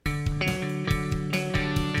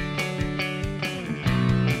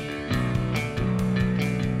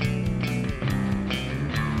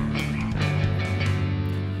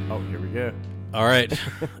All right,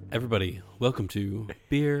 everybody, welcome to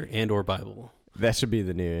Beer and or Bible. That should be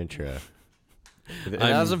the new intro.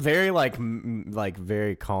 That was a very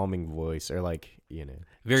very calming voice, or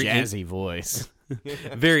Very jazzy voice.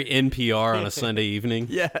 Very NPR on a Sunday evening.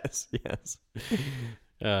 Yes.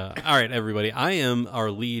 All right, everybody. I am our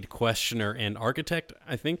lead questioner and architect,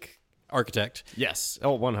 Architect. Yes.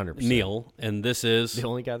 Oh, 100%. Neil, and this is... the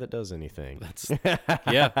only guy that does anything.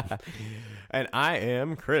 Yeah. And I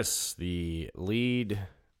am Chris, the lead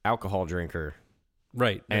alcohol drinker.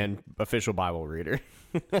 Right. And official Bible reader.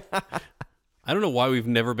 I don't know why we've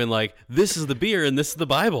never been like, this is the beer and this is the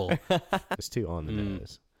Bible. It's too on the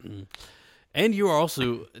nose. And you are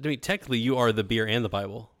also, technically you are the beer and the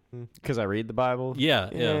Bible. Because I read the Bible?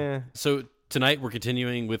 Yeah. So tonight we're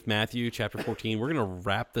continuing with Matthew chapter 14. We're going to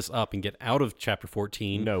wrap this up and get out of chapter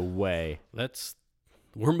 14. No way.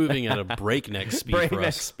 We're moving at a breakneck speed for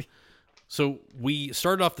us. So we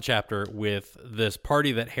started off the chapter with this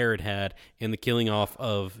party that Herod had and the killing off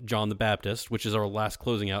of John the Baptist, which is our last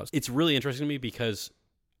closing out. It's really interesting to me because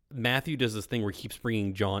Matthew does this thing where he keeps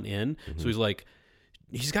bringing John in. Mm-hmm. So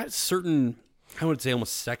he's got certain, I would say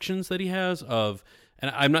almost sections that he has of, and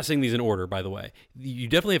I'm not saying these in order, by the way. You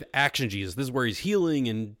definitely have action Jesus. This is where he's healing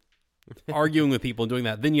and arguing with people and doing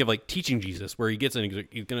that. Then you have teaching Jesus, where he gets in and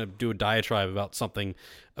he's going to do a diatribe about something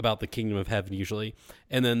about the kingdom of heaven usually.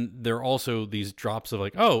 And then there are also these drops of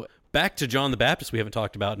back to John the Baptist we haven't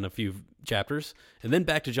talked about in a few chapters. And then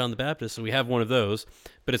back to John the Baptist. So we have one of those,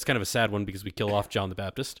 but it's kind of a sad one because we kill off John the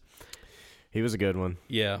Baptist. He was a good one.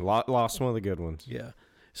 Yeah. Lost one of the good ones. Yeah.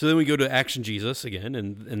 So then we go to action Jesus again,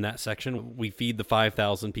 and in that section we feed the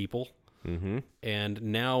 5,000 people. Mm-hmm. And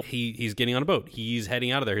now he's getting on a boat. He's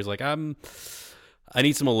heading out of there. He's like, I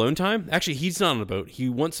need some alone time. Actually, he's not on a boat. He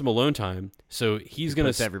wants some alone time. So he's going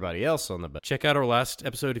to put everybody else on the boat. Check out our last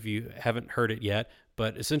episode if you haven't heard it yet.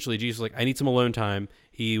 But essentially, Jesus was like, I need some alone time.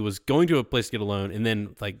 He was going to a place to get alone, and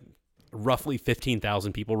then roughly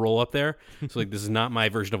 15,000 people roll up there. So this is not my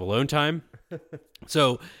version of alone time.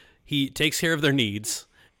 So he takes care of their needs.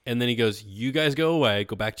 And then he goes, you guys go away,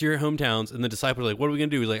 go back to your hometowns. And the disciples are like, what are we going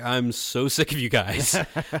to do? He's like, I'm so sick of you guys.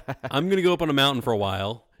 I'm going to go up on a mountain for a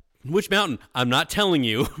while. Which mountain? I'm not telling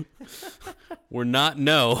you. We're not,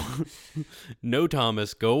 no,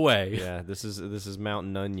 Thomas, go away. Yeah, this is Mount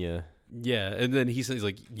Nunya. Yeah, and then he says, he's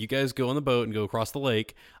like, you guys go on the boat and go across the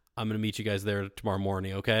lake. I'm going to meet you guys there tomorrow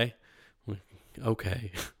morning, okay?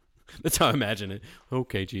 Okay. That's how I imagine it.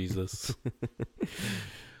 Okay, Jesus.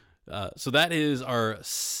 So that is our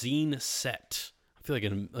scene set. I feel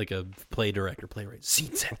like a playwright.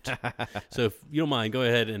 Scene set. So if you don't mind, go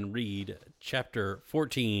ahead and read chapter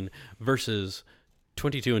 14, verses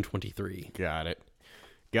 22 and 23. Got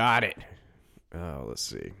it. Oh, let's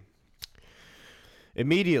see.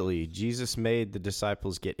 Immediately, Jesus made the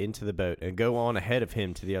disciples get into the boat and go on ahead of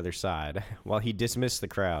him to the other side, while he dismissed the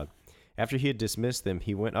crowd. After he had dismissed them,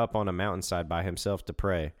 he went up on a mountainside by himself to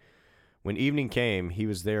pray. When evening came, he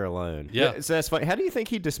was there alone. Yeah. So that's funny. How do you think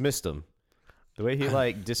he dismissed them? The way he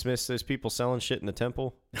dismissed those people selling shit in the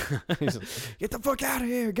temple? He's like, get the fuck out of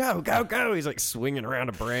here. Go. He's swinging around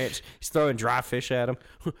a branch. He's throwing dry fish at them.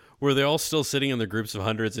 Were they all still sitting in their groups of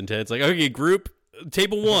hundreds and tens? Okay, group,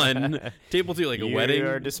 table 1, table 2, a wedding. You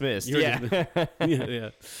are dismissed. Yeah.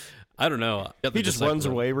 I don't know. He just runs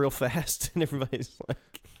away real fast, and everybody's like...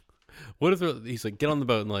 What if he's like, get on the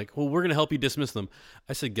boat, and well, we're going to help you dismiss them.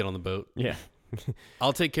 I said, get on the boat. Yeah.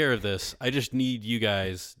 I'll take care of this. I just need you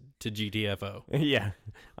guys to GTFO. Yeah.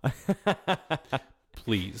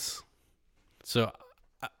 Please. So,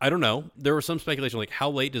 I don't know. There was some speculation,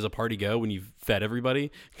 how late does a party go when you've fed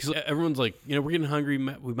everybody? Because everyone's like, we're getting hungry.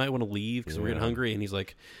 We might want to leave because we're getting hungry. And he's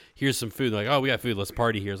like, here's some food. They're like, oh, we got food. Let's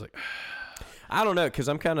party here. It's like, I don't know, because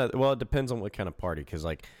I'm kind of, it depends on what kind of party. Because,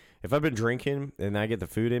 if I've been drinking and I get the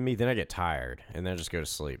food in me, then I get tired and then I just go to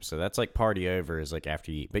sleep. So that's party over is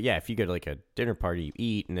after you eat. But yeah, if you go to a dinner party, you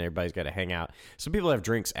eat and everybody's got to hang out. Some people have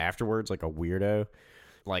drinks afterwards, like a weirdo.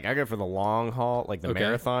 I go for the long haul, the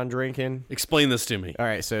marathon drinking. Explain this to me. All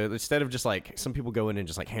right, so instead of just some people go in and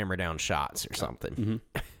just hammer down shots or something.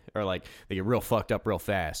 Mm-hmm. Or they get real fucked up real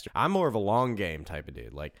fast. I'm more of a long game type of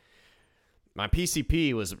dude. My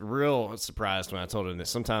PCP was real surprised when I told him that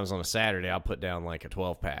sometimes on a Saturday I'll put down a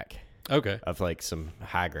 12-pack. Okay. Of some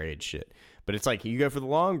high-grade shit. But it's you go for the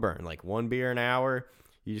long burn, 1 beer an hour.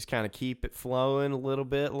 You just kind of keep it flowing a little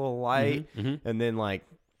bit, a little light. Mm-hmm. And then have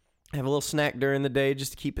a little snack during the day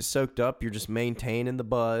just to keep it soaked up. You're just maintaining the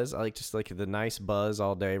buzz. I the nice buzz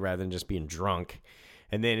all day rather than just being drunk.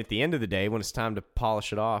 And then at the end of the day, when it's time to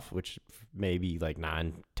polish it off, which maybe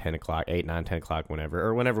 9, 10 o'clock, 8, 9, 10 o'clock,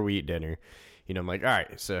 whenever we eat dinner, I'm like, all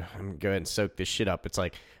right, so I'm going to go ahead and soak this shit up. It's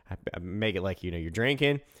like, I make it like, you're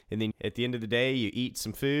drinking, and then at the end of the day, you eat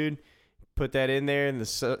some food, put that in there, and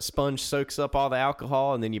the sponge soaks up all the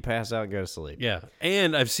alcohol, and then you pass out and go to sleep. Yeah.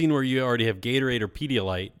 And I've seen where you already have Gatorade or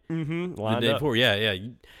Pedialyte the day before. Yeah.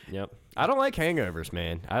 Yep. I don't like hangovers,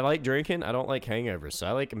 man. I like drinking. I don't like hangovers. So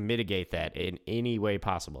I like to mitigate that in any way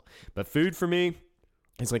possible. But food for me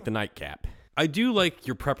is like the nightcap. I do like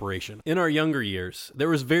your preparation. In our younger years, there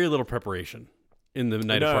was very little preparation in the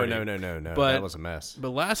night of party. No. But, that was a mess. But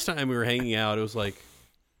last time we were hanging out, it was like,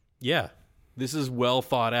 yeah, this is well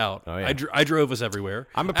thought out. Oh, yeah. I drove us everywhere.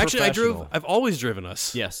 I'm a professional. I've always driven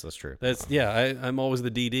us. Yes, that's true. I'm always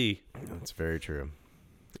the DD. That's very true.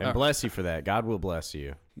 And bless you for that. God will bless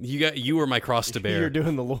you. You were my cross to bear. You're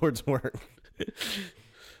doing the Lord's work.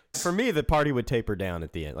 For me, the party would taper down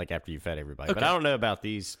at the end, like after you fed everybody. Okay. But I don't know about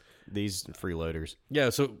these freeloaders. Yeah,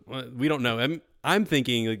 so we don't know. I'm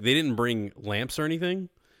thinking like they didn't bring lamps or anything.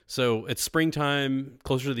 So it's springtime,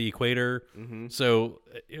 closer to the equator. Mm-hmm. So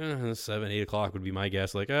 7, 8 o'clock would be my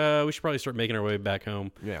guess. Like, we should probably start making our way back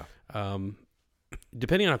home. Yeah.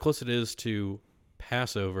 Depending on how close it is to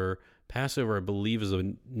Passover, I believe is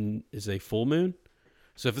a full moon.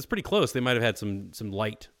 So if it's pretty close, they might have had some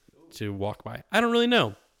light to walk by. I don't really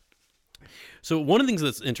know. So one of the things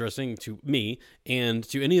that's interesting to me and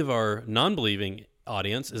to any of our non-believing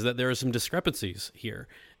audience is that there are some discrepancies here.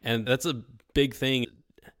 And that's a big thing.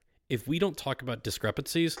 If we don't talk about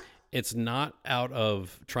discrepancies, it's not out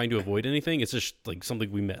of trying to avoid anything. It's just like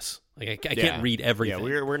something we miss. Like I can't read everything.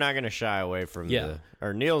 Yeah, we're not going to shy away from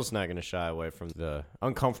or Neil's not going to shy away from the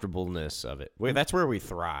uncomfortableness of it. That's where we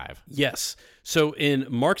thrive. Yes. So in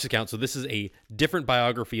Mark's account, so this is a different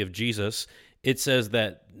biography of Jesus. It says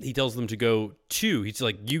that he tells them to go to, he's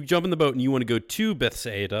like, you jump in the boat and you want to go to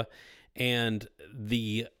Bethsaida. And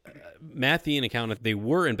the Matthean account, they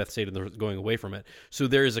were in Bethsaida and they're going away from it. So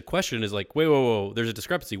there is a question is like, whoa, there's a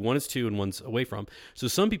discrepancy. One is to and one's away from. So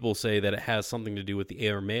some people say that it has something to do with the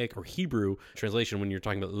Aramaic or Hebrew translation when you're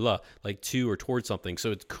talking about la, like to or towards something.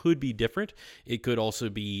 So it could be different. It could also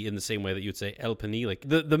be in the same way that you would say el pani. Like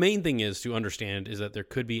the main thing is to understand is that there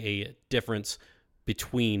could be a difference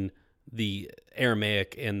between the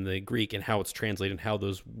Aramaic and the Greek and how it's translated and how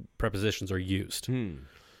those prepositions are used.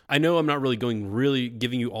 I know I'm not really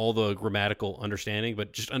giving you all the grammatical understanding,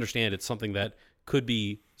 but just understand it's something that could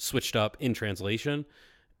be switched up in translation.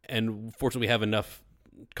 And fortunately, we have enough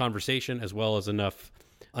conversation as well as enough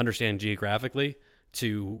understand geographically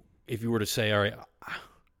to, if you were to say, all right,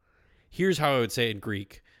 here's how I would say it in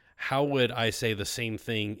Greek. How would I say the same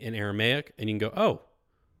thing in Aramaic? And you can go, oh,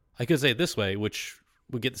 I could say it this way, which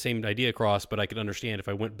would get the same idea across, but I could understand if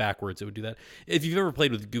I went backwards, it would do that. If you've ever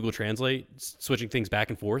played with Google Translate, switching things back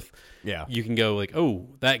and forth, you can go like, oh,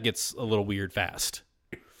 that gets a little weird fast.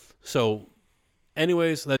 So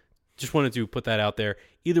anyways, just wanted to put that out there.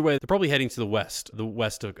 Either way, they're probably heading to the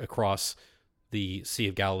west across the Sea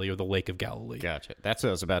of Galilee or the Lake of Galilee. Gotcha. That's what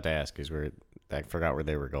I was about to ask is I forgot where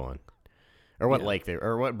they were going or what lake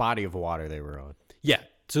or what body of water they were on. Yeah.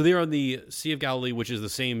 So they're on the Sea of Galilee, which is the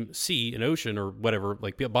same sea, an ocean, or whatever,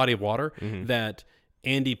 like a body of water that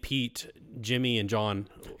Andy, Pete, Jimmy, and John.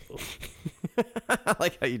 I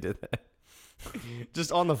like how you did that.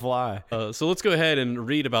 Just on the fly. So let's go ahead and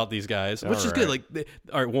read about these guys, which is good. Like,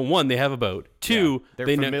 all right, well, one, they have a boat. Two, they're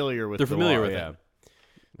familiar with it.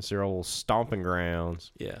 It's their old stomping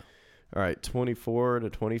grounds. Yeah. All right, 24 to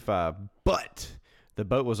 25. But the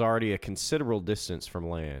boat was already a considerable distance from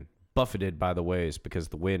land, buffeted by the waves because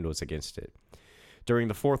the wind was against it. During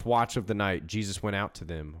the fourth watch of the night, Jesus went out to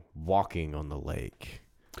them, walking on the lake.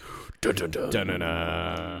 Dun, dun, dun. Dun, dun,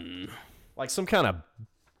 dun. Like some kind of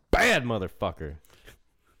bad motherfucker.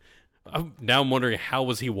 Now I'm wondering, how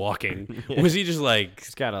was he walking? Was he just like...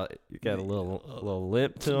 He's got a little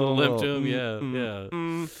limp to him. A little limp to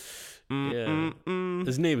him, yeah.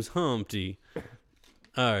 His name is Humpty.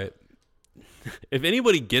 All right. If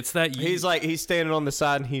anybody gets that, he's standing on the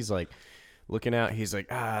side and he's like looking out. He's like,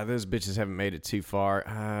 those bitches haven't made it too far.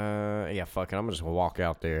 Yeah, fuck it. I'm just gonna walk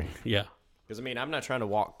out there. Yeah, because I mean, I'm not trying to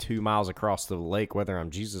walk 2 miles across the lake, whether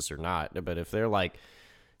I'm Jesus or not. But if they're like,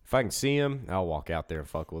 if I can see them, I'll walk out there and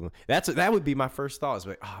fuck with them. That would be my first thought. Is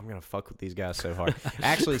like, I'm gonna fuck with these guys so hard.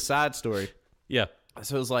 Actually, side story. Yeah.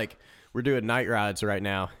 So it's like we're doing night rides right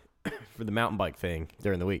now for the mountain bike thing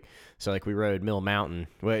during the week. So like we rode Mill Mountain.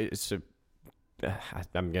 Well,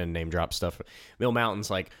 I'm going to name drop stuff. Mill Mountain's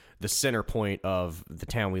like the center point of the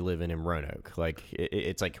town we live in Roanoke. Like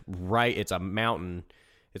it's like it's a mountain.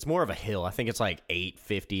 It's more of a hill. I think it's like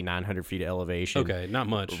 850, 900 feet of elevation. Okay, not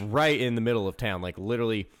much. Right in the middle of town. Like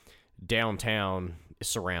literally downtown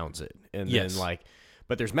surrounds it. And then like,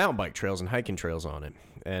 but there's mountain bike trails and hiking trails on it.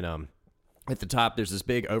 And at the top, there's this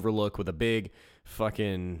big overlook with a big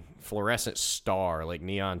fucking fluorescent star, like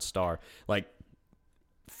neon star, like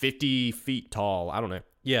 50 feet tall. I don't know.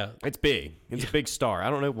 Yeah. It's big. It's a big star. I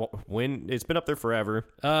don't know when. It's been up there forever.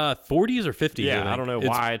 40s or 50s. Yeah, I don't know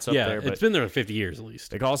why it's up there. But it's been there 50 years at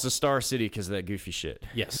least. They call it the Star City because of that goofy shit.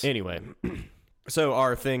 Yes. Anyway, so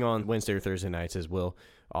our thing on Wednesday or Thursday nights is we'll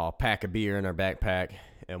all pack a beer in our backpack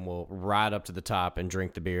and we'll ride up to the top and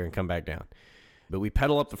drink the beer and come back down. But we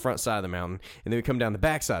pedal up the front side of the mountain, and then we come down the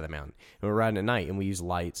back side of the mountain, and we're riding at night, and we use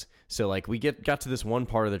lights. So, like, we got to this one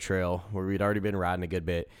part of the trail where we'd already been riding a good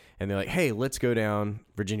bit, and they're like, hey, let's go down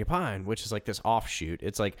Virginia Pine, which is like this offshoot.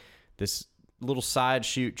 It's like this little side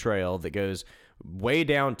shoot trail that goes way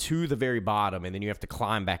down to the very bottom, and then you have to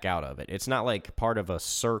climb back out of it. It's not like part of a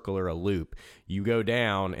circle or a loop. You go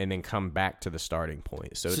down and then come back to the starting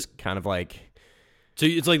point. So it's kind of like... So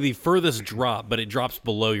it's like the furthest drop, but it drops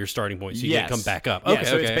below your starting point, so you can't come back up. Okay,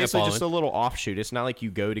 so it's basically just a little offshoot. It's not like you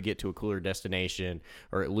go to get to a cooler destination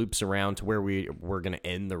or it loops around to where we're going to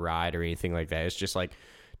end the ride or anything like that. It's just like,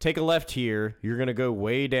 take a left here, you're going to go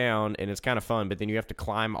way down, and it's kind of fun, but then you have to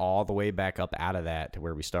climb all the way back up out of that to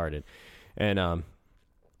where we started. And I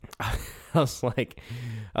was like,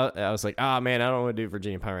 oh man, I don't want to do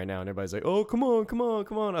Virginia Pine right now. And everybody's like, oh, come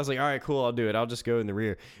on. I was like, all right, cool, I'll do it. I'll just go in the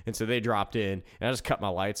rear. And so they dropped in, and I just cut my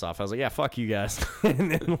lights off. I was like, yeah, fuck you guys.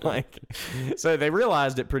 And then so they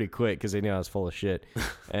realized it pretty quick because they knew I was full of shit.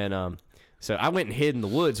 And so I went and hid in the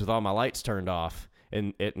woods with all my lights turned off.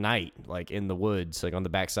 And at night, like in the woods, like on the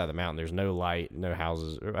backside of the mountain, there's no light, no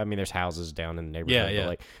houses. I mean, there's houses down in the neighborhood. Yeah. But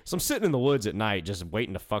like, so I'm sitting in the woods at night, just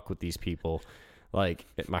waiting to fuck with these people. Like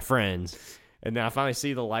my friends, and then I finally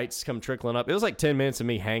see the lights come trickling up. It was like 10 minutes of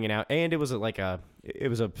me hanging out, and it was a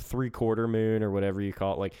 3/4 moon or whatever you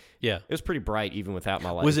call it. Like, yeah, it was pretty bright even without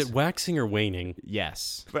my lights. Was it waxing or waning?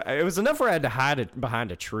 Yes, but it was enough where I had to hide it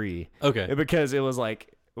behind a tree. Okay, because it was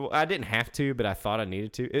like, well, I didn't have to, but I thought I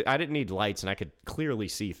needed to. I didn't need lights, and I could clearly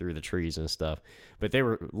see through the trees and stuff. But they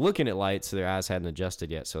were looking at lights, so their eyes hadn't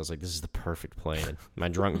adjusted yet. So I was like, this is the perfect plan. My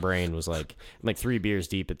drunk brain was like, I'm like 3 beers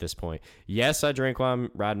deep at this point. Yes, I drink while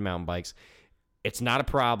I'm riding mountain bikes. It's not a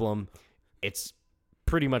problem. It's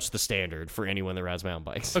pretty much the standard for anyone that rides mountain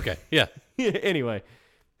bikes. Okay, yeah. Anyway.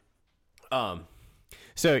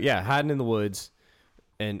 So, yeah, hiding in the woods,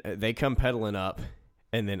 and they come pedaling up.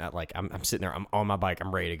 And then I'm sitting there, I'm on my bike,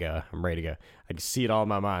 I'm ready to go. I can see it all in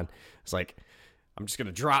my mind. It's like, I'm just going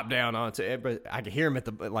to drop down onto it. But I can hear them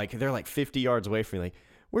they're like 50 yards away from me. Like,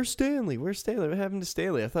 where's Stanley? What happened to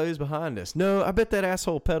Stanley? I thought he was behind us. No, I bet that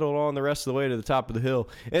asshole pedaled on the rest of the way to the top of the hill.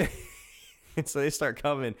 And so they start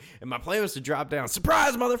coming. And my plan was to drop down,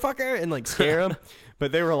 surprise, motherfucker, and like scare them.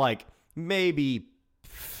 But they were like maybe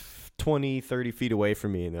 20, 30 feet away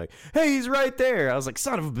from me, and they're like, hey, he's right there. I was like,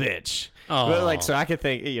 son of a bitch. But like, so I could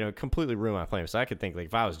think, completely ruin my plan. So I could think, like,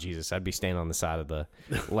 if I was Jesus, I'd be standing on the side of the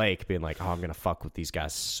lake being like, oh, I'm gonna fuck with these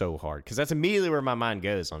guys so hard, because that's immediately where my mind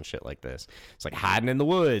goes on shit like this. It's like hiding in the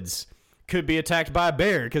woods, could be attacked by a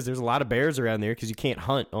bear, because there's a lot of bears around there, because you can't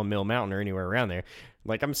hunt on Mill Mountain or anywhere around there.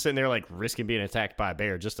 Like, I'm sitting there, like, risking being attacked by a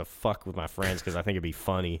bear just to fuck with my friends, because I think it'd be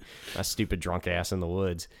funny, my stupid drunk ass in the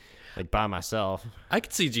woods. Like, by myself. I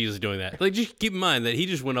could see Jesus doing that. Like, just keep in mind that he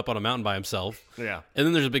just went up on a mountain by himself. Yeah. And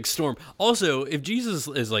then there's a big storm. Also, if Jesus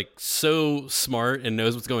is, like, so smart and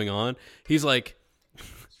knows what's going on, he's like,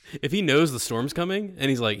 if he knows the storm's coming, and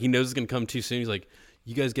he's like, he knows it's going to come too soon, he's like,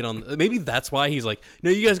 you guys get on. Maybe that's why he's like, no,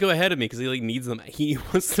 you guys go ahead of me, because he like needs them. He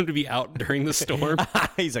wants them to be out during the storm.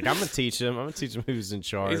 He's like, I'm gonna teach him who's in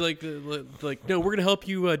charge. He's like, no, we're gonna help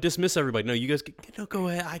you dismiss everybody. No, you guys, go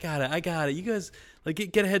ahead. I got it. You guys, like,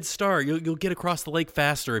 get a head start. You'll get across the lake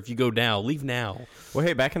faster if you go now. Leave now. Well,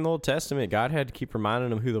 hey, back in the Old Testament, God had to keep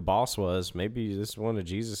reminding him who the boss was. Maybe this is one of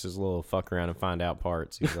Jesus's little fuck around and find out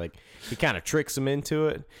parts. He's like, he kind of tricks him into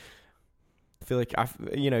it. I feel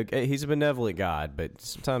like he's a benevolent God, but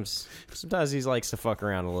sometimes he likes to fuck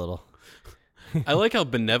around a little. I like how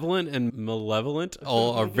benevolent and malevolent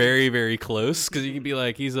all are very, very close, because you can be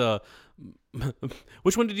like, he's a.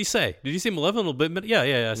 Which one did he say? Did he say malevolent a little bit?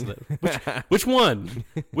 Yeah. I said that. Which one?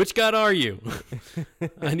 Which God are you?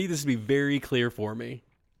 I need this to be very clear for me.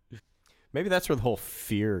 Maybe that's where the whole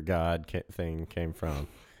fear God thing came from.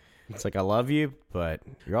 It's like, I love you, but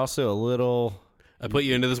you're also a little. I put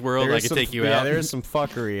you into this world, I can take you out. Yeah, there's some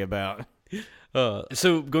fuckery about.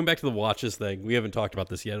 So going back to the watches thing, we haven't talked about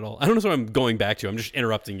this yet at all. I don't know what I'm going back to. I'm just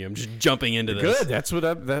interrupting you. I'm just jumping into this. Good. That's what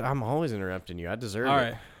I'm always interrupting you. I deserve it. All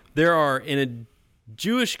right. There are, in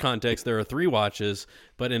Jewish context, there are 3 watches,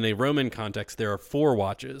 but in a Roman context, there are 4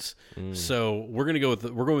 watches. So we're going to go with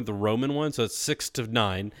the Roman one. So it's 6 to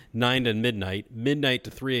 9, 9 to midnight, midnight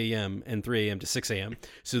to 3 a.m., and 3 a.m. to 6 a.m.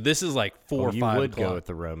 So this is like 4 or 5 o'clock. You would go with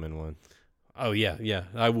the Roman one. Oh, yeah,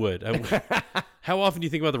 I would. How often do you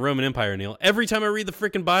think about the Roman Empire, Neil? Every time I read the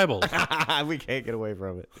freaking Bible. We can't get away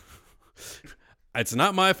from it. It's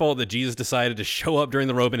not my fault that Jesus decided to show up during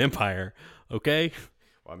the Roman Empire, okay?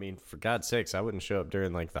 Well, I mean, for God's sakes, I wouldn't show up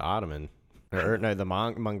during, like, the Ottoman. Or no, the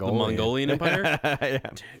Mongolian. The Mongolian Empire?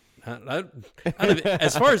 Yeah.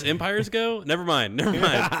 As far as empires go, never mind.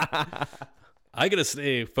 I got to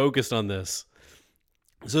stay focused on this.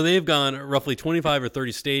 So they've gone roughly 25 or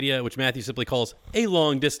 30 stadia, which Matthew simply calls a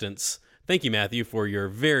long distance. Thank you, Matthew, for your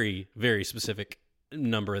very, very specific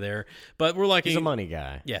number there. But we're like... He's a money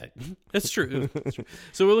guy. Yeah, that's true.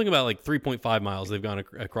 So we're looking about like 3.5 miles they've gone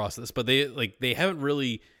across this. But they haven't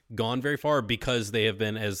really gone very far because they have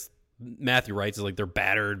been, as Matthew writes, is like they're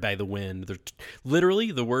battered by the wind. They're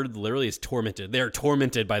literally, the word literally is tormented. They're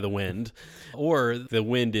tormented by the wind. Or the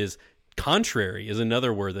wind is... contrary is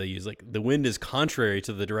another word they use. Like the wind is contrary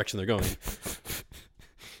to the direction they're going.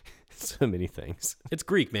 So many things. It's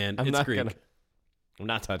Greek, man. It's Greek. I'm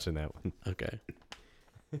not touching that one. Okay.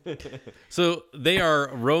 So they are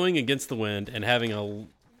rowing against the wind and having a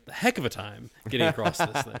heck of a time getting across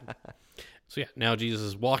this thing. So yeah, now Jesus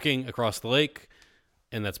is walking across the lake,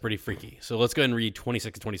 and that's pretty freaky. So let's go ahead and read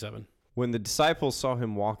 26 to 27. When the disciples saw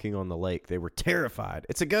him walking on the lake, they were terrified.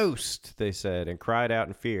 "It's a ghost," they said, and cried out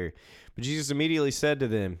in fear. But Jesus immediately said to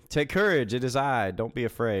them, "Take courage, it is I. Don't be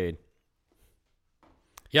afraid."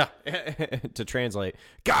 Yeah. To translate,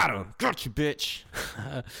 "Got him. Got you, bitch."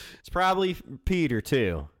 It's probably Peter,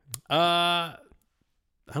 too. I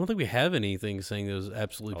don't think we have anything saying it was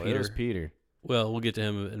absolutely Peter. It was Peter. Well, we'll get to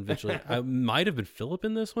him eventually. I might have been Philip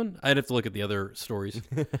in this one. I'd have to look at the other stories.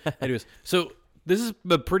 Anyways, so... this is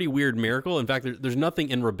a pretty weird miracle. In fact, there's nothing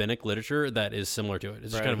in rabbinic literature that is similar to it.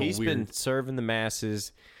 It's just kind of a weird... He's been serving the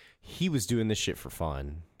masses. He was doing this shit for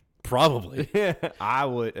fun. Probably. I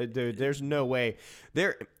would. Dude, there's no way.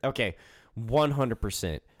 Okay,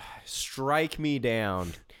 100%. Strike me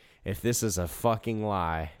down if this is a fucking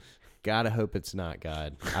lie. Gotta hope it's not,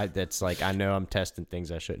 God. That's like, I know I'm testing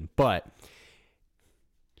things I shouldn't. But...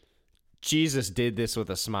 Jesus did this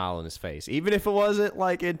with a smile on his face, even if it wasn't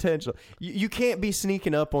like intentional. You can't be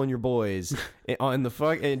sneaking up on your boys on the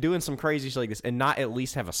fuck and doing some crazy shit like this and not at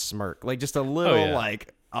least have a smirk, like just a little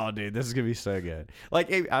like, "Oh, dude, this is gonna be so good."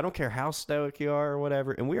 Like, I don't care how stoic you are or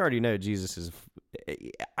whatever, and we already know Jesus is.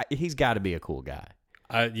 He's got to be a cool guy.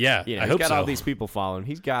 Yeah, I hope he's got all these people following.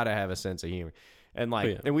 He's got to have a sense of humor. And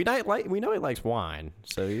and we know he likes wine,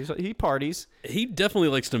 so he parties. He definitely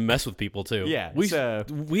likes to mess with people too. Yeah,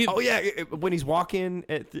 when he's walking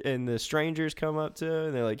and the strangers come up to him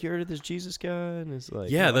and they're like, "You heard of this Jesus guy?" And it's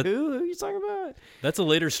like, "Yeah, who are you talking about?" That's a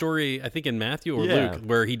later story, I think, in Matthew or Luke,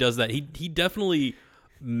 where he does that. He definitely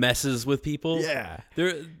messes with people. Yeah,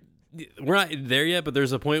 we're not there yet, but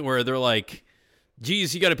there's a point where they're like,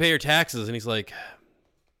 "Geez, you got to pay your taxes," and he's like,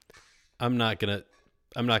 I'm not gonna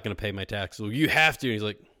pay my taxes. Well, you have to. And he's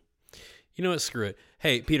like, "You know what? Screw it.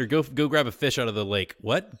 Hey, Peter, go grab a fish out of the lake."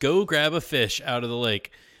 "What? Go grab a fish out of the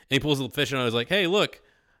lake." And he pulls the fish out and he's like, "Hey, look,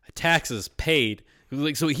 taxes paid."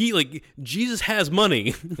 Like, so Jesus has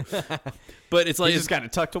money, but it's like, he's just got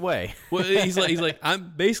it tucked away. Well, he's like,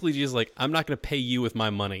 I'm basically just like, I'm not going to pay you with my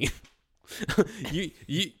money.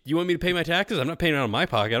 You want me to pay my taxes? I'm not paying it out of my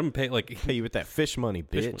pocket. I'm going to pay you with that fish money,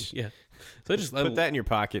 bitch. Fish money, yeah. So I put that in your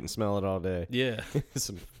pocket and smell it all day. Yeah.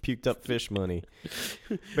 Some puked up fish money.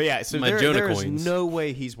 But yeah, so there is no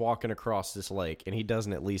way he's walking across this lake and he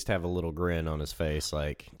doesn't at least have a little grin on his face,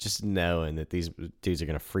 like just knowing that these dudes are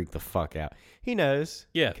going to freak the fuck out. He knows.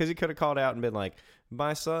 Yeah. Because he could have called out and been like,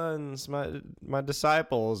 "My sons, my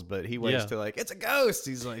disciples," but he waits to like, "It's a ghost."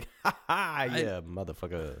 He's like, "Ha ha, yeah,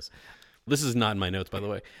 motherfuckers." This is not in my notes, by the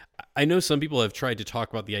way. I know some people have tried to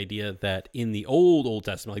talk about the idea that in the Old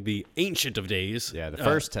Testament, like the Ancient of Days, the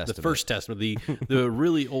First Testament, the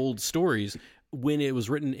really old stories, when it was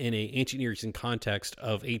written in an ancient Near Eastern context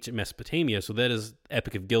of ancient Mesopotamia, so that is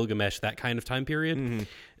Epic of Gilgamesh, that kind of time period,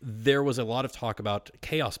 there was a lot of talk about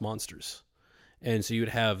chaos monsters. And so you would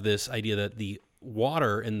have this idea that the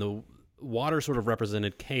water sort of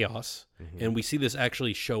represented chaos, and we see this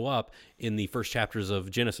actually show up in the first chapters of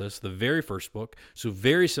Genesis, the very first book. So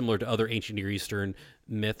very similar to other ancient Near Eastern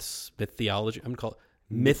mythology. I'm going to call it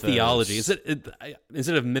mythology.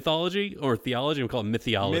 Instead of mythology or theology, I'm calling it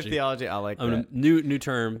mythology. Mythology, I like that. New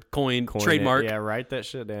term, coin trademark. Yeah, write that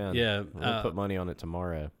shit down. Yeah, we'll put money on it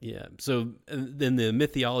tomorrow. Yeah. So then the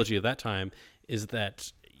mythology of that time is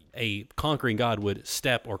that a conquering God would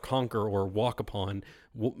step or conquer or walk upon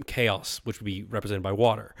chaos, which would be represented by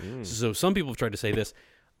water. So some people have tried to say this.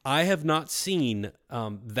 I have not seen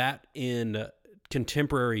that in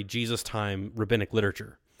contemporary Jesus time rabbinic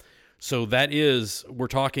literature. So that is, we're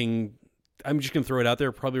talking, I'm just going to throw it out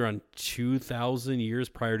there, probably around 2,000 years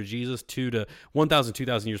prior to Jesus,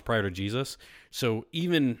 2,000 years prior to Jesus. So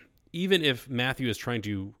even if Matthew is trying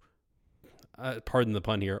to, pardon the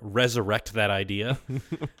pun here, resurrect that idea,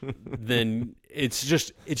 then it's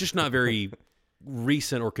just not very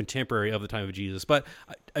recent or contemporary of the time of Jesus. But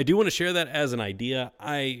I do want to share that as an idea.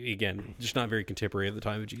 Again, just not very contemporary of the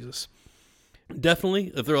time of Jesus.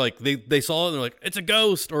 Definitely, if they're like they saw it and they're like, it's a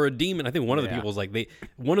ghost or a demon. I think one of the people was like,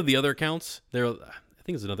 one of the other accounts, I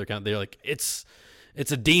think it's another account, they're like, it's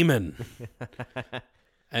a demon.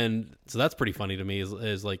 And so that's pretty funny to me,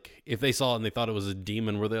 is like, if they saw it and they thought it was a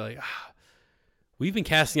demon, where they're like, we've been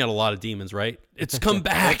casting out a lot of demons, right? It's come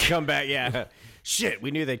back. Come back, yeah. Shit,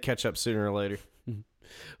 we knew they'd catch up sooner or later.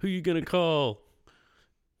 Who you gonna call?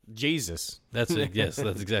 Jesus. That's it. Yes,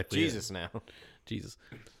 that's exactly Jesus it. now. Jesus.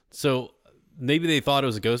 So maybe they thought it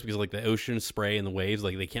was a ghost because like the ocean spray and the waves,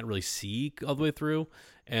 like they can't really see all the way through.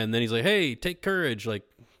 And then he's like, hey, take courage. Like,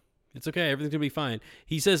 it's okay. Everything's going to be fine.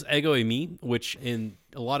 He says ego eimi, which in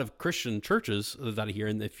a lot of Christian churches that I hear,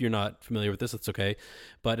 and if you're not familiar with this, it's okay.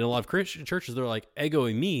 But in a lot of Christian churches, they're like ego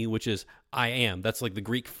eimi, which is I am. That's like the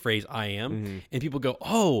Greek phrase I am. Mm-hmm. And people go,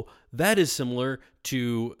 oh, that is similar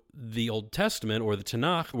to the Old Testament or the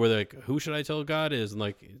Tanakh, where they're like, who should I tell God is? And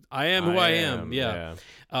like, I am who I am. Yeah.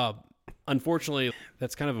 Unfortunately,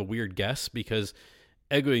 that's kind of a weird guess, because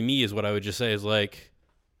ego eimi is what I would just say is like,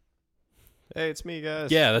 hey, it's me,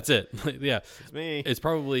 guys. Yeah, that's it. Yeah, it's me. It's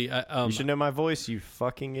probably. You should know my voice, you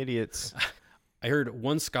fucking idiots. I heard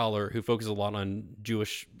one scholar who focuses a lot on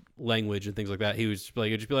Jewish language and things like that. He was like,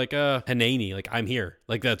 it'd just be like, Hanani, like I'm here.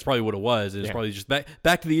 Like that's probably what it was. It's probably just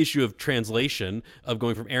back to the issue of translation, of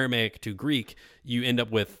going from Aramaic to Greek. You end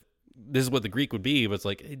up with, this is what the Greek would be, but it's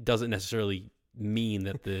like it doesn't necessarily mean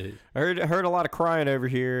that the. I heard a lot of crying over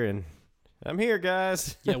here, and I'm here,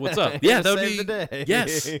 guys. Yeah, what's up? Yeah, that would be the day.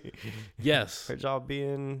 Yes. Heard y'all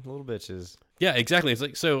being little bitches. Yeah, exactly. It's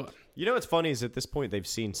like, so. You know what's funny is at this point they've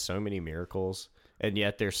seen so many miracles, and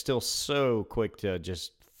yet they're still so quick to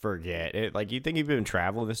just forget it. Like, you think you've been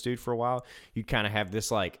traveling with this dude for a while, you kind of have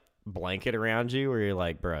this like blanket around you where you're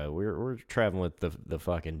like, bro, we're traveling with the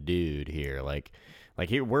fucking dude here. Like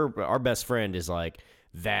here, our best friend is like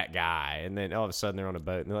that guy, and then all of a sudden they're on a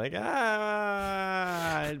boat and they're like,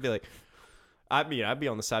 I'd be like, I'd be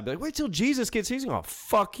on the side, be like, wait till Jesus gets here. He's going to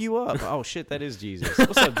fuck you up. Oh, shit, that is Jesus.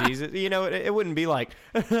 What's up, Jesus? You know, it wouldn't be like,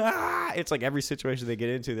 it's like every situation they get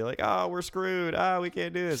into, they're like, oh, we're screwed. Oh, we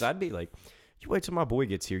can't do this. I'd be like, you wait till my boy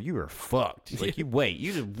gets here. You are fucked. Like,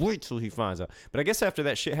 you just wait till he finds out. But I guess after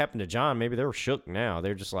that shit happened to John, maybe they were shook now.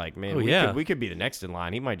 They're just like, man, we could be the next in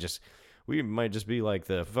line. We might just be like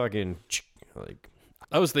the fucking, like.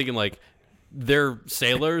 I was thinking like, they're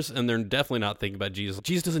sailors, and they're definitely not thinking about Jesus.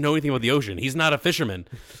 Jesus doesn't know anything about the ocean. He's not a fisherman.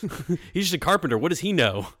 He's just a carpenter. What does he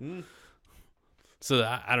know? So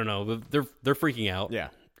I don't know. They're freaking out. Yeah,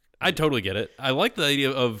 I totally get it. I like the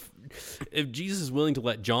idea of if Jesus is willing to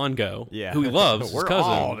let John go, who he loves, we're his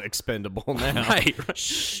cousin. All expendable now. Right.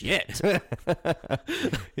 Shit.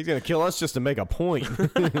 He's gonna kill us just to make a point.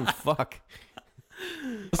 Fuck.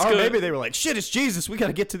 Or maybe they were like, shit, it's Jesus. We got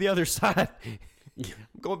to get to the other side. I'm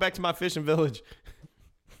going back to my fishing village.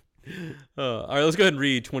 All right, let's go ahead and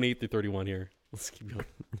read 28 through 31 here. Let's keep going.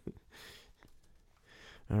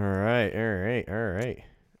 All right.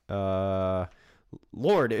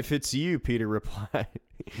 Lord, if it's you, Peter replied,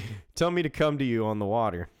 tell me to come to you on the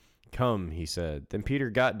water. Come, he said. Then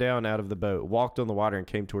Peter got down out of the boat, walked on the water, and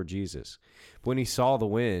came toward Jesus. When he saw the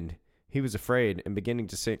wind, he was afraid, and beginning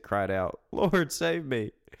to sink, cried out, Lord, save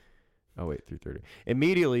me. Oh, wait, through 30.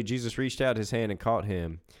 Immediately, Jesus reached out his hand and caught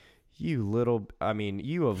him. You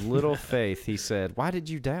of little faith, he said. Why did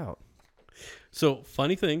you doubt? So,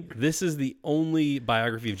 funny thing, this is the only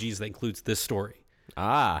biography of Jesus that includes this story.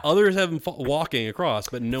 Others have him walking across,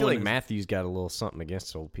 but no one. I feel like Matthew's got a little something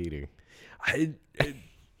against old Peter.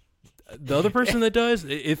 The other person that does,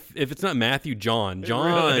 if it's not Matthew, John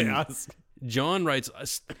writes.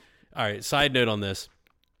 All right, side note on this.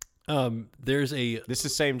 This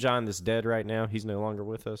is same John that's dead right now. He's no longer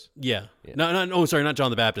with us. Yeah. No, sorry, not John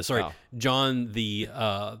the Baptist. Sorry, John the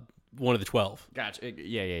one of the 12. Gotcha.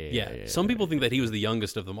 Yeah. Some people think that he was the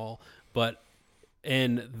youngest of them all, but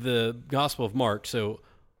in the Gospel of Mark, so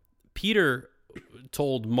Peter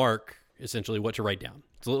told Mark essentially what to write down.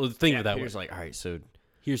 So think of it that way. Peter's like, all right, so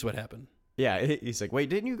here's what happened. Yeah, he's like, wait,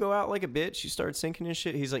 didn't you go out like a bitch? You started sinking and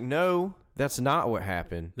shit? He's like, no, that's not what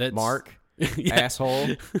happened. Mark, asshole.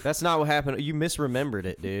 That's not what happened. You misremembered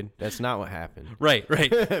it, dude. That's not what happened. Right.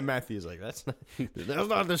 Matthew's like, that's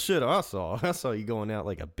not the shit I saw. I saw you going out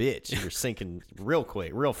like a bitch. You're sinking real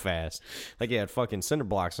quick, real fast. Like you had fucking cinder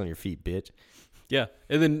blocks on your feet, bitch. Yeah,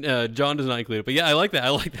 and then John does not include it. But yeah, I like that. I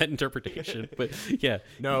like that interpretation. But yeah.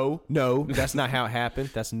 No, that's not how it happened.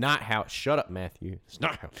 That's not how shut up, Matthew. It's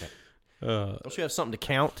not how it happened. Don't you have something to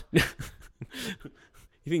count?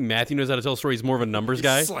 You think Matthew knows how to tell a story? He's more of a numbers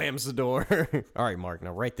guy? Slams the door. All right, Mark,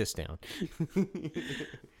 now write this down.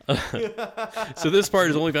 So this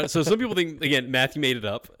part is only about... So some people think, again, Matthew made it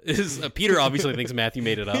up. Peter obviously thinks Matthew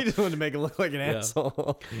made it up. He just wanted to make it look like an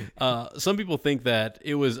asshole. Some people think that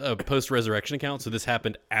it was a post-resurrection account, so this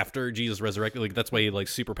happened after Jesus resurrected. Like that's why he like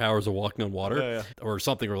superpowers of walking on water or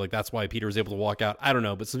something, or like that's why Peter was able to walk out. I don't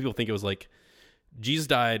know, but some people think it was like Jesus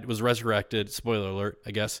died, was resurrected, spoiler alert,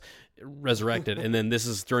 I guess, resurrected, and then this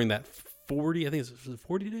is during that 40, I think it's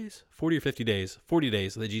 40 days? 40 or 50 days. 40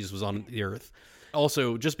 days that Jesus was on the earth.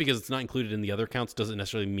 Also, just because it's not included in the other accounts doesn't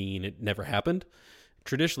necessarily mean it never happened.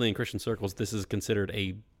 Traditionally, in Christian circles, this is considered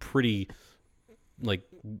a pretty, like,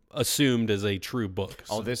 assumed as a true book.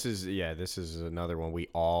 So. Oh, this is another one we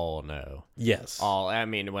all know. Yes. I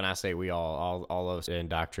mean, when I say we all of us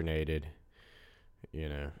indoctrinated, you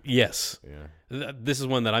know. Yes. Yeah. This is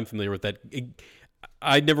one that I'm familiar with.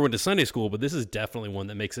 I never went to Sunday school, but this is definitely one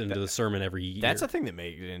that makes it into the sermon every year. That's the thing that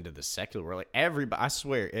made it into the secular world. Like everybody, I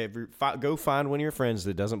swear, go find one of your friends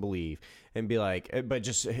that doesn't believe and be like, but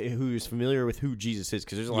just who's familiar with who Jesus is,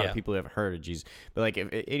 because there's a lot of people who haven't heard of Jesus. But like,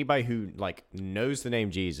 if anybody who like knows the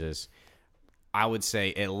name Jesus, I would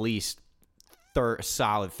say at least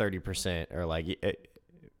solid 30% are like,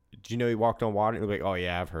 did you know he walked on water? And like, oh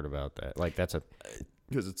yeah, I've heard about that. Like that's a.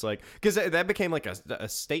 Because it's like, because that became like a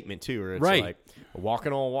statement too, or it's like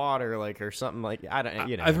walking on water, like or something like I don't,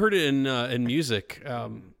 you know. I've heard it in music.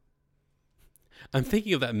 I'm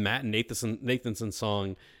thinking of that Matt Nathanson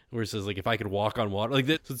song where it says like if I could walk on water, like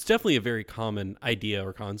that. So it's definitely a very common idea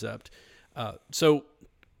or concept. So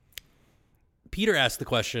Peter asked the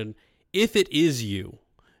question, if it is you,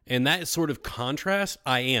 and that sort of contrast,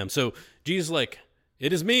 I am. So Jesus like,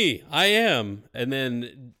 it is me, I am. And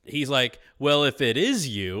then he's like, well, if it is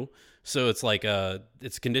you, so it's like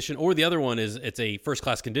it's a condition. Or the other one is it's a first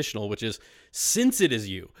class conditional, which is since it is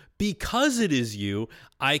you, because it is you,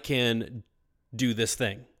 I can do this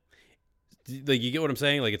thing. Like, you get what I'm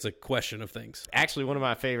saying? Like, it's a question of things. Actually, one of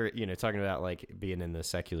my favorite, talking about like being in the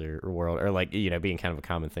secular world, or like, being kind of a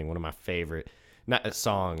common thing. One of my favorite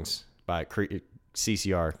songs by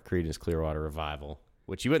CCR, Creedence Clearwater Revival,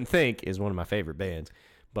 which you wouldn't think is one of my favorite bands,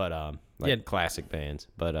 but classic bands.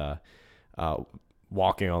 But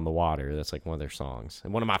Walking on the Water, that's like one of their songs,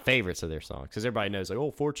 and one of my favorites of their songs, because everybody knows like,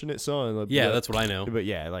 oh, Fortunate Son. Yeah, that's what I know. But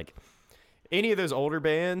yeah, like any of those older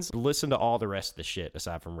bands, listen to all the rest of the shit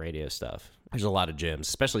aside from radio stuff. There's a lot of gems,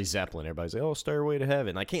 especially Zeppelin. Everybody's like, oh, Stairway to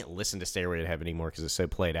Heaven. I can't listen to Stairway to Heaven anymore because it's so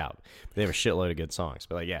played out. But they have a shitload of good songs.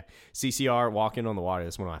 But like, yeah, CCR, Walking on the Water,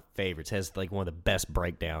 that's one of my favorites. It has like one of the best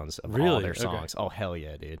breakdowns of all their songs. Okay. Oh, hell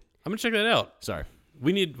yeah, dude. I'm going to check that out. Sorry.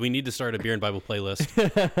 We need to start a Beer and Bible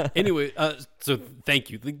playlist. Anyway, so thank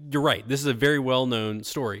you. You're right. This is a very well-known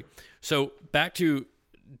story. So back to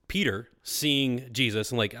Peter seeing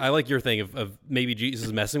Jesus, and like, I like your thing of maybe Jesus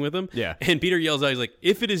is messing with him. Yeah. And Peter yells out, he's like,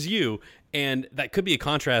 if it is you, and that could be a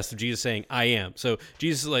contrast of Jesus saying, I am. So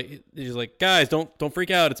Jesus is he's like, guys, don't freak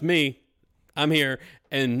out. It's me. I'm here.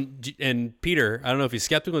 And Peter, I don't know if he's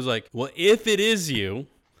skeptical, is like, well, if it is you,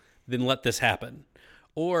 then let this happen.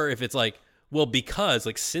 Or if it's like, well, because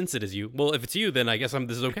like, since it is you, well, if it's you, then I guess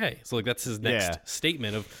this is okay. So like, that's his next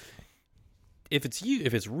statement of, if it's you,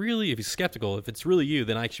 if he's skeptical, if it's really you,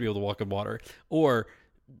 then I should be able to walk on water. Or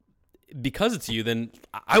because it's you, then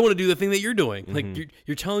I want to do the thing that you're doing. Mm-hmm. Like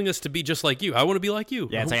you're telling us to be just like you. I want to be like you.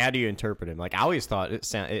 Yeah, it's like, how do you interpret him? Like, I always thought it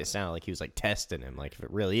sounded like he was like testing him, like if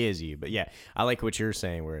it really is you. But yeah, I like what you're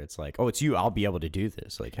saying, where it's like, oh, it's you, I'll be able to do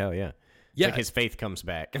this. Like, hell yeah. Yeah, like his faith comes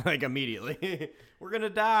back like immediately. We're gonna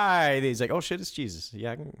die. He's like, oh shit, it's Jesus.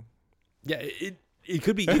 Yeah, It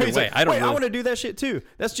could be either way. Like, I don't know. I want to do that shit too.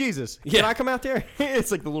 That's Jesus. Can I come out there?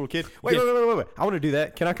 It's like the little kid. Wait. I want to do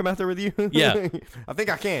that. Can I come out there with you? Yeah. I think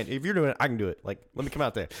I can. If you're doing it, I can do it. Like, let me come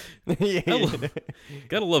out there.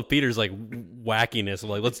 Gotta love Peter's like wackiness.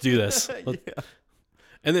 Like, let's do this.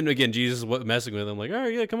 And then again, Jesus is messing with him. Like, all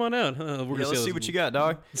right, yeah, come on out. Let's see what you got,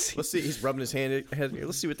 dog. Let's see. He's rubbing his hand.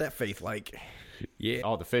 Let's see what that faith like. Yeah.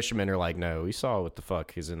 All the fishermen are like, no, we saw what the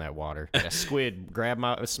fuck is in that water. That squid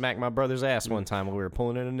smacked my brother's ass one time when we were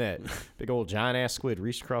pulling in a net. Big old giant ass squid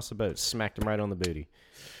reached across the boat, smacked him right on the booty.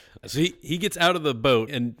 So he gets out of the boat,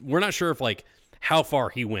 and we're not sure if like how far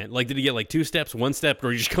he went. Like, did he get like 2 steps, 1 step,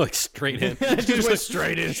 or he just go like straight in? Just went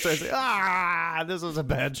straight in. Starts like, this was a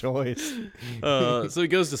bad choice. So he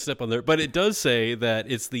goes to step on there, but it does say that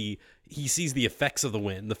he sees the effects of the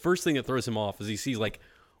wind. The first thing that throws him off is he sees like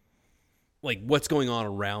what's going on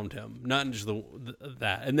around him, not just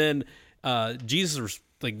that. And then Jesus,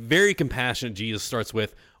 like very compassionate Jesus, starts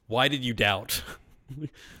with, "Why did you doubt?"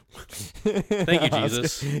 Thank you,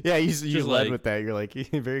 Jesus. Yeah, you led like, with that. You're like,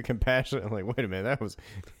 very compassionate. I'm like, wait a minute, that was,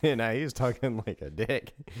 he was talking like a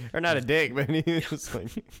dick, or not a dick, but he was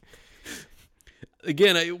like.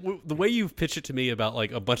 Again, the way you've pitched it to me about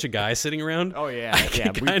like a bunch of guys sitting around. Oh yeah,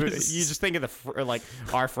 yeah. You just think of like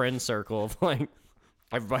our friend circle of like.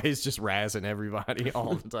 Everybody's just razzing everybody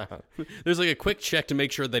all the time. There's like a quick check to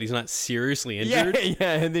make sure that he's not seriously injured.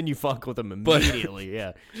 Yeah, and then you fuck with him immediately.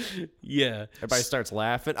 Yeah. Everybody starts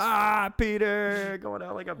laughing. Peter, going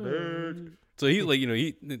out like a bird. So he's like,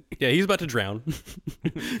 he's about to drown.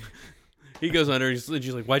 He goes under, and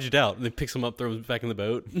she's like, "Why'd you doubt?" And then picks him up, throws him back in the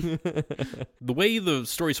boat. The way the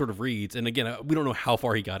story sort of reads, and again, we don't know how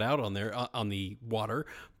far he got out on there on the water,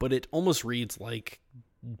 but it almost reads like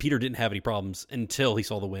Peter didn't have any problems until he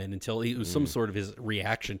saw the wind, until it was some sort of his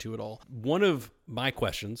reaction to it all. One of my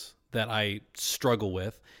questions that I struggle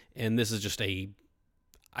with, and this is just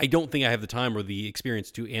I don't think I have the time or the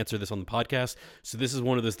experience to answer this on the podcast, so this is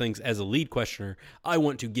one of those things, as a lead questioner, I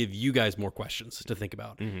want to give you guys more questions to think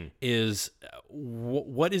about, is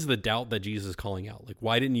what is the doubt that Jesus is calling out? Like,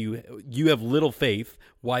 why didn't you have little faith,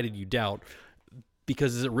 why did you doubt?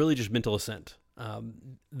 Because is it really just mental assent?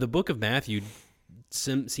 The book of Matthew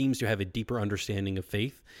seems to have a deeper understanding of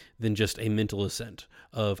faith than just a mental assent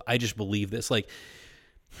of, I just believe this. Like,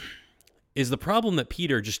 is the problem that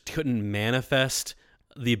Peter just couldn't manifest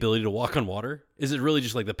the ability to walk on water? Is it really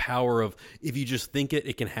just like the power of, if you just think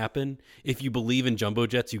it can happen? If you believe in jumbo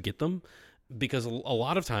jets, you get them? Because a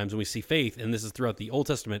lot of times when we see faith, and this is throughout the Old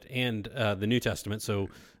Testament and the New Testament, so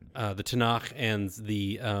the Tanakh and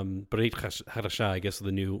the Brit Hadashah, I guess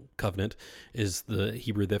the New Covenant is the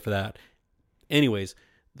Hebrew there for that. Anyways,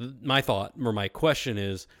 my thought or my question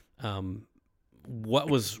is, what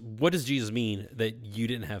does Jesus mean that you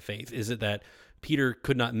didn't have faith? Is it that Peter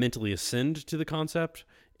could not mentally ascend to the concept?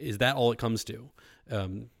 Is that all it comes to?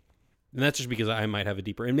 And that's just because I might have a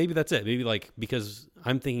deeper, and maybe that's it. Maybe like, because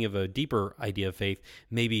I'm thinking of a deeper idea of faith,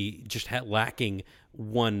 maybe just lacking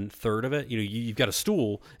 1/3 of it. You've got a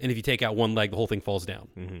stool, and if you take out one leg, the whole thing falls down.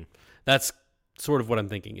 Mm-hmm. That's sort of what I'm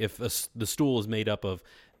thinking. If the stool is made up of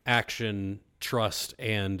action, trust,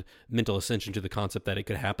 and mental ascension to the concept that it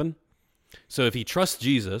could happen. So if he trusts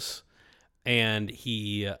Jesus and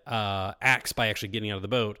he acts by actually getting out of the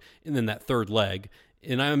boat, and then that third leg,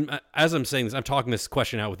 and as I'm saying this, I'm talking this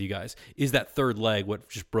question out with you guys, is that third leg what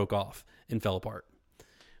just broke off and fell apart?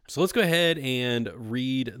 So let's go ahead and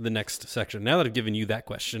read the next section. Now that I've given you that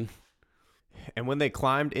question. And when they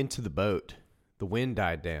climbed into the boat, the wind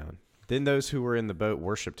died down. Then those who were in the boat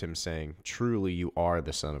worshipped him, saying, "Truly you are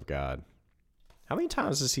the Son of God." How many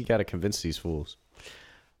times has he got to convince these fools?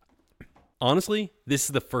 Honestly, this is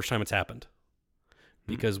the first time it's happened.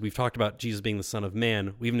 Because we've talked about Jesus being the Son of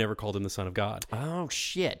Man. We've never called him the Son of God. Oh,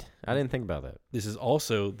 shit. I didn't think about that. This is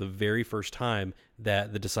also the very first time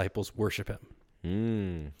that the disciples worship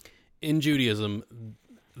him. In Judaism,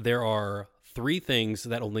 there are 3 things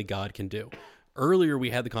that only God can do. Earlier, we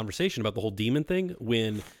had the conversation about the whole demon thing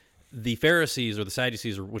when the Pharisees or the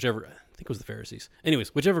Sadducees or whichever, I think it was the Pharisees.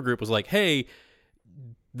 Anyways, whichever group was like, hey,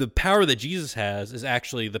 the power that Jesus has is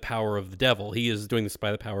actually the power of the devil. He is doing this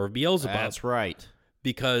by the power of Beelzebub. That's right.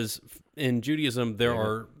 Because in Judaism, there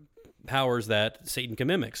are powers that Satan can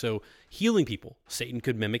mimic. So healing people, Satan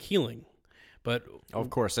could mimic healing. But of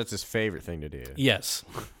course, that's his favorite thing to do. Yes.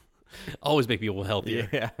 Always make people healthier.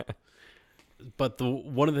 Yeah. But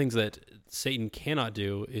one of the things that Satan cannot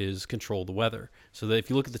do is control the weather. So that if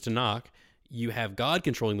you look at the Tanakh, you have God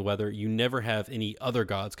controlling the weather. You never have any other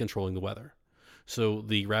gods controlling the weather. So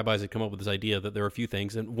the rabbis had come up with this idea that there are a few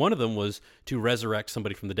things, and one of them was to resurrect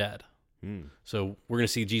somebody from the dead. So we're going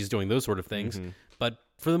to see Jesus doing those sort of things. Mm-hmm. But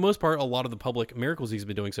for the most part, a lot of the public miracles he's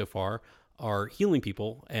been doing so far are healing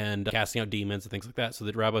people and casting out demons and things like that. So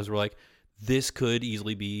the rabbis were like, this could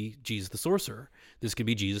easily be Jesus the sorcerer. This could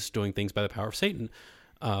be Jesus doing things by the power of Satan.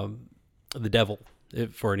 The devil.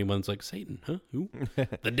 For anyone's like, Satan, huh? Who?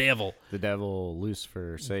 The devil. The devil,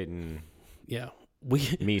 Lucifer, Satan. Yeah.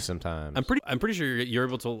 Me sometimes. I'm pretty sure you're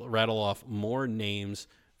able to rattle off more names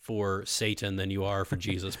for Satan than you are for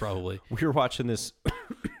Jesus, probably. We were watching this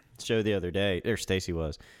show the other day. There, Stacy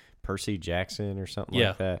was. Percy Jackson or something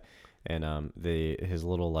like that. and his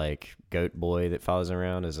little like goat boy that follows him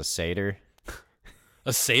around is a satyr.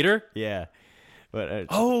 A satyr? Yeah. But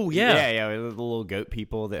yeah, the little goat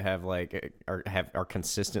people that have like are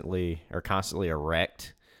constantly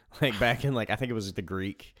erect. Like back in like I think it was the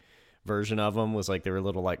Greek version of them was like they were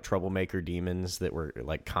little like troublemaker demons that were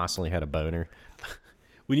like constantly had a boner.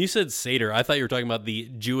 When you said satyr, I thought you were talking about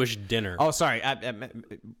the Jewish dinner. Oh, sorry.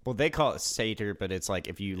 Well, they call it satyr, but it's like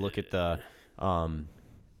if you look at the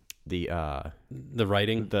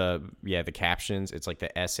writing, the captions, it's like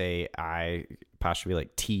the SAI apostrophe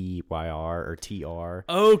like TYR or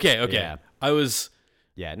TR. Okay. Yeah. I was.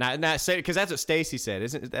 Yeah, not say because that's what Stacy said.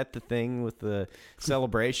 Isn't that the thing with the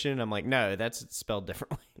celebration? I'm like, no, that's spelled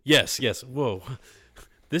differently. Yes. Whoa.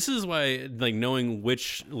 This is why, like, knowing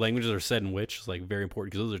which languages are said in which is like very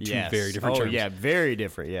important because those are two very different terms. Oh yeah, very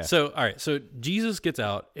different. Yeah. So all right, so Jesus gets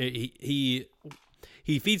out. He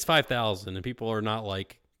feeds 5,000, and people are not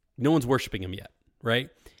like, no one's worshiping him yet, right?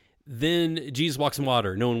 Then Jesus walks in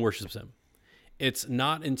water. No one worships him. It's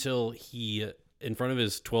not until he, in front of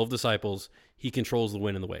his 12 disciples, he controls the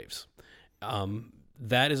wind and the waves.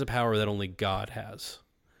 That is a power that only God has.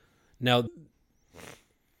 Now,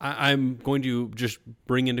 I'm going to just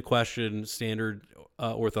bring into question standard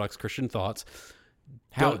Orthodox Christian thoughts.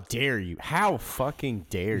 How dare you? How fucking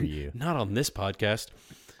dare you? Not on this podcast.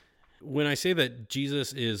 When I say that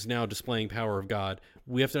Jesus is now displaying power of God,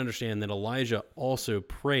 we have to understand that Elijah also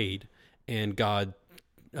prayed, and God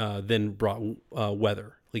then brought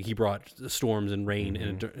weather. Like he brought storms and rain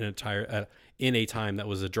in a time that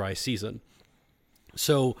was a dry season.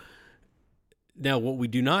 So now what we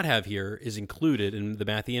do not have here is included in the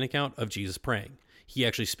Matthean account of Jesus praying. He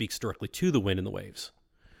actually speaks directly to the wind and the waves.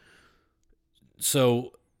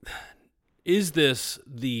 So is this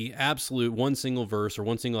the absolute one single verse or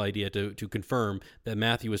one single idea to confirm that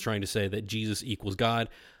Matthew was trying to say that Jesus equals God?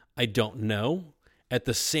 I don't know. At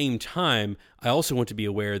the same time, I also want to be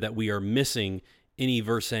aware that we are missing any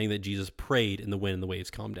verse saying that Jesus prayed and the wind and the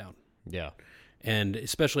waves calmed down. Yeah. And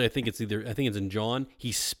especially, I think it's in John,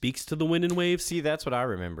 he speaks to the wind and waves. See, that's what I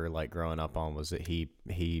remember, like, growing up on, was that he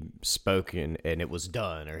spoke and it was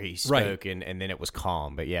done, or he spoke and then it was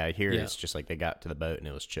calm. But yeah, here it's just like they got to the boat and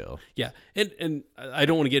it was chill. Yeah, and I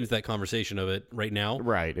don't want to get into that conversation of it right now.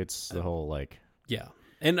 Right, it's the whole, like... Yeah,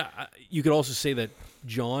 and you could also say that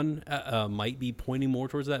John might be pointing more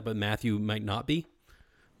towards that, but Matthew might not be.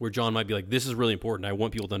 Where John might be like, this is really important. I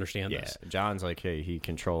want people to understand this. Yeah, John's like, hey, he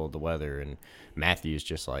controlled the weather, and Matthew's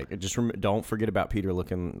just like, don't forget about Peter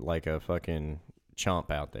looking like a fucking chump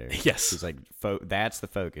out there. Yes. He's like, that's the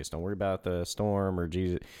focus. Don't worry about the storm or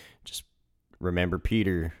Jesus. Just remember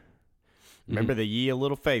Peter. Remember the ye a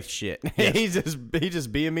little faith shit. Yes. he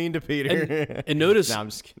just being mean to Peter. And notice, no, I'm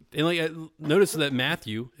just kidding. And notice that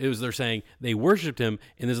Matthew, they're saying they worshipped him,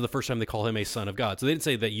 and this is the first time they call him a son of God. So they didn't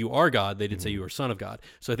say that you are God; they did say you are son of God.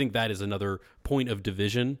 So I think that is another point of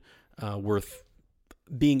division worth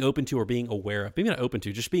being open to or being aware of. Maybe not open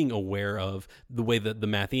to, just being aware of the way that the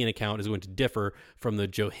Matthean account is going to differ from the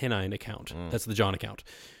Johannine account. That's the John account.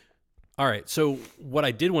 All right, so what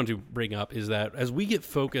I did want to bring up is that as we get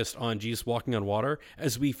focused on Jesus walking on water,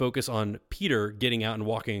 as we focus on Peter getting out and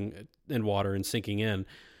walking in water and sinking in,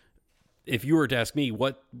 if you were to ask me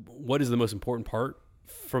what is the most important part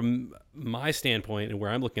from my standpoint and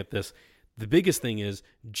where I'm looking at this, the biggest thing is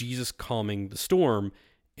Jesus calming the storm,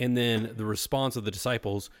 and then the response of the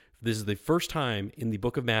disciples. This is the first time in the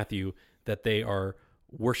book of Matthew that they are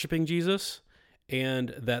worshiping Jesus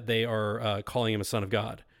and that they are calling him a son of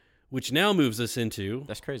God. Which now moves us into...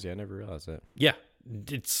 That's crazy. I never realized that. Yeah.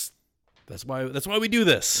 That's why we do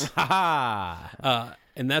this. And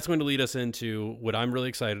that's going to lead us into what I'm really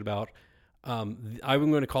excited about. I'm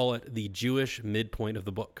going to call it the Jewish midpoint of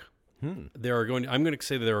the book. I'm going to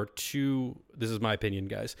say that there are two... This is my opinion,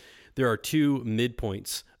 guys. There are two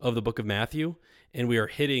midpoints of the book of Matthew, and we are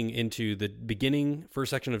hitting into the beginning.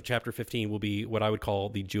 First section of chapter 15 will be what I would call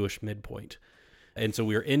the Jewish midpoint. And so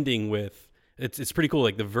we are ending with... It's pretty cool.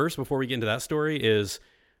 Like the verse before we get into that story is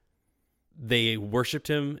they worshiped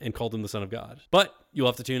him and called him the Son of God. But you'll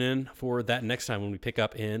have to tune in for that next time when we pick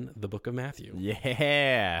up in the book of Matthew.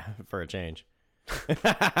 Yeah, for a change.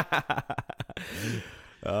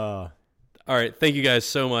 All right. Thank you guys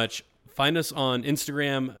so much. Find us on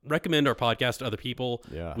Instagram. Recommend our podcast to other people.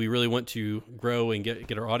 Yeah. We really want to grow and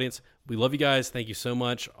get our audience. We love you guys. Thank you so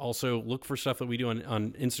much. Also, look for stuff that we do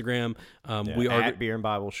on Instagram. We are at Beer and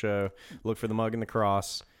Bible Show. Look for the Mug and the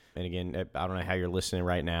Cross. And again, I don't know how you're listening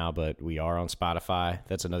right now, but we are on Spotify.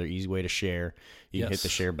 That's another easy way to share. You can hit the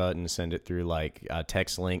share button, send it through like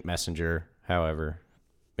text link, messenger, however.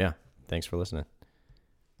 Yeah. Thanks for listening.